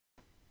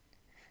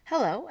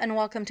Hello and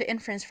welcome to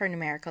Inference for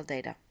Numerical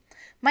Data.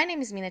 My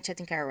name is Mine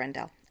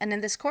Cetinkaya-Rundel, and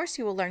in this course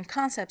you will learn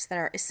concepts that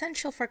are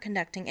essential for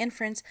conducting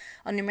inference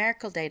on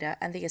numerical data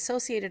and the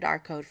associated R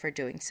code for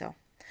doing so.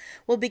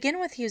 We'll begin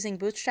with using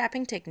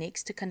bootstrapping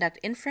techniques to conduct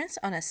inference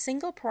on a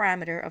single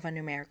parameter of a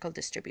numerical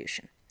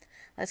distribution.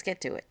 Let's get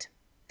to it.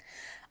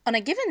 On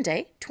a given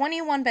day,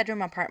 21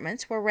 bedroom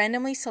apartments were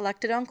randomly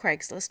selected on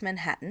Craigslist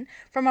Manhattan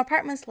from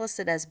apartments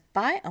listed as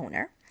by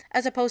owner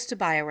as opposed to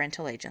by a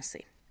rental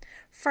agency.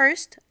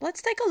 First,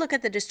 let's take a look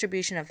at the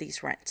distribution of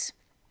these rents.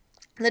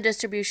 The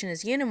distribution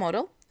is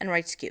unimodal and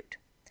right-skewed.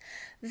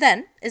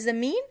 Then, is the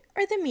mean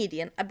or the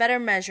median a better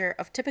measure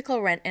of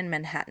typical rent in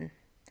Manhattan?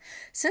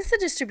 Since the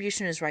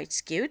distribution is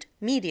right-skewed,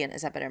 median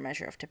is a better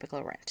measure of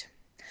typical rent.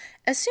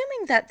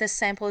 Assuming that this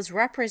sample is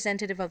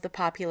representative of the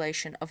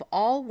population of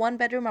all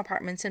one-bedroom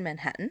apartments in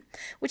Manhattan,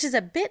 which is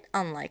a bit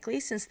unlikely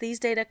since these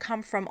data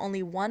come from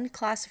only one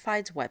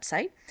classified's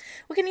website,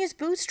 we can use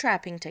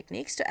bootstrapping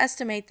techniques to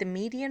estimate the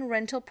median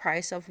rental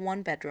price of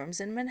one-bedrooms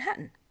in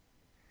Manhattan.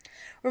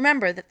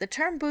 Remember that the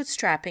term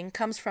bootstrapping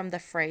comes from the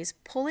phrase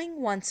pulling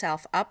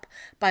oneself up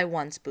by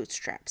one's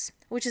bootstraps,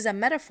 which is a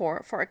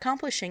metaphor for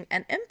accomplishing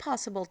an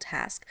impossible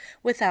task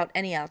without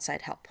any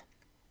outside help.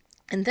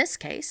 In this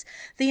case,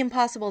 the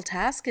impossible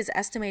task is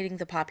estimating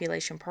the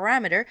population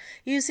parameter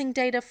using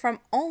data from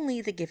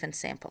only the given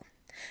sample.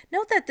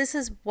 Note that this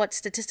is what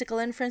statistical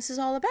inference is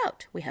all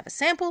about. We have a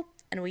sample,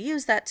 and we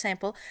use that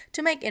sample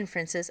to make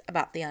inferences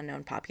about the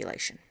unknown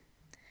population.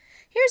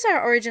 Here's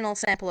our original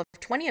sample of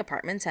 20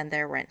 apartments and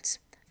their rents.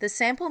 The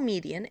sample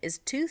median is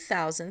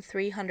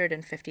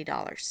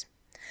 $2,350.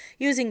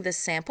 Using this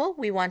sample,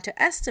 we want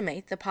to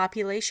estimate the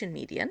population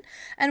median,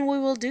 and we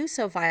will do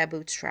so via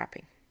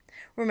bootstrapping.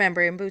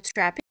 Remember, in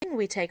bootstrapping,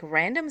 we take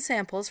random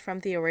samples from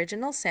the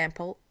original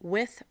sample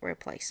with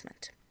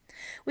replacement.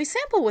 We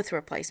sample with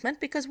replacement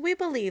because we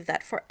believe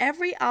that for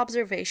every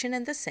observation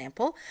in the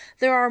sample,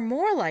 there are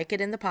more like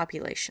it in the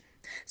population.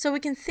 So we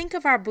can think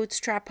of our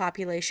bootstrap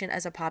population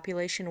as a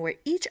population where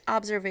each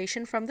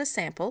observation from the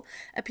sample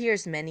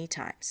appears many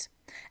times.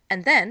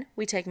 And then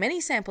we take many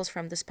samples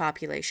from this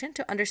population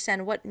to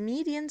understand what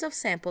medians of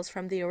samples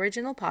from the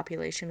original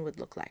population would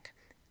look like,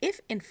 if,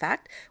 in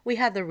fact, we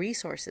have the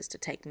resources to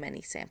take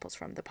many samples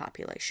from the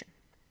population.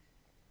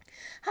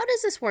 How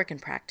does this work in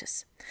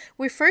practice?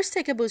 We first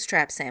take a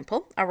bootstrap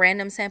sample, a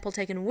random sample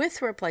taken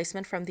with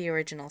replacement from the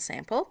original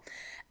sample,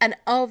 and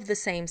of the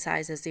same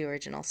size as the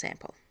original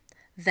sample.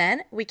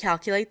 Then we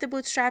calculate the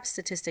bootstrap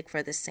statistic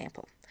for this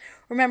sample.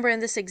 Remember, in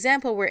this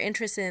example, we're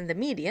interested in the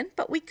median,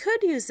 but we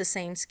could use the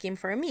same scheme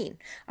for a mean,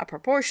 a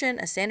proportion,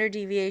 a standard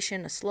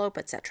deviation, a slope,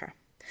 etc.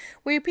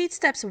 We repeat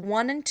steps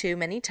 1 and 2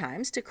 many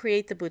times to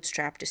create the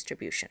bootstrap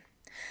distribution.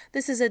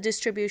 This is a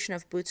distribution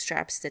of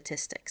bootstrap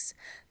statistics.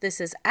 This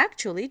is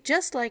actually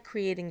just like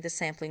creating the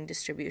sampling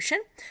distribution,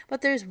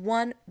 but there's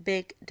one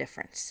big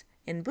difference.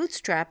 In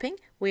bootstrapping,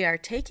 we are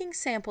taking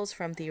samples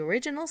from the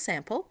original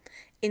sample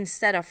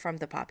instead of from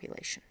the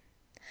population.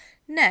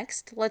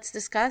 Next, let's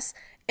discuss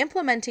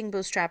implementing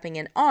bootstrapping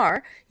in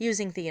R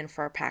using the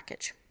infer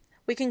package.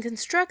 We can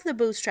construct the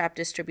bootstrap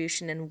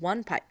distribution in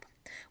one pipe.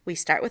 We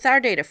start with our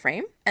data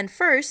frame and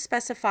first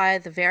specify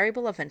the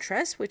variable of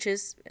interest, which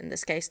is, in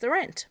this case, the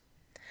rent.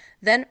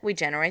 Then we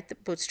generate the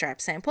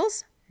bootstrap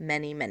samples,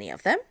 many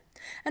of them,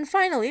 and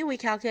finally we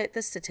calculate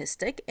the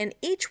statistic in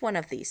each one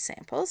of these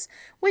samples,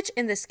 which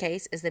in this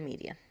case is the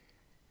median.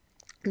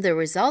 The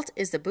result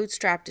is the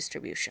bootstrap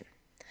distribution.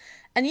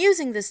 And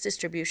using this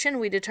distribution,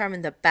 we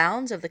determine the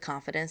bounds of the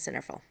confidence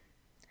interval.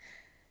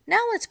 Now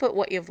let's put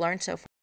what you've learned so far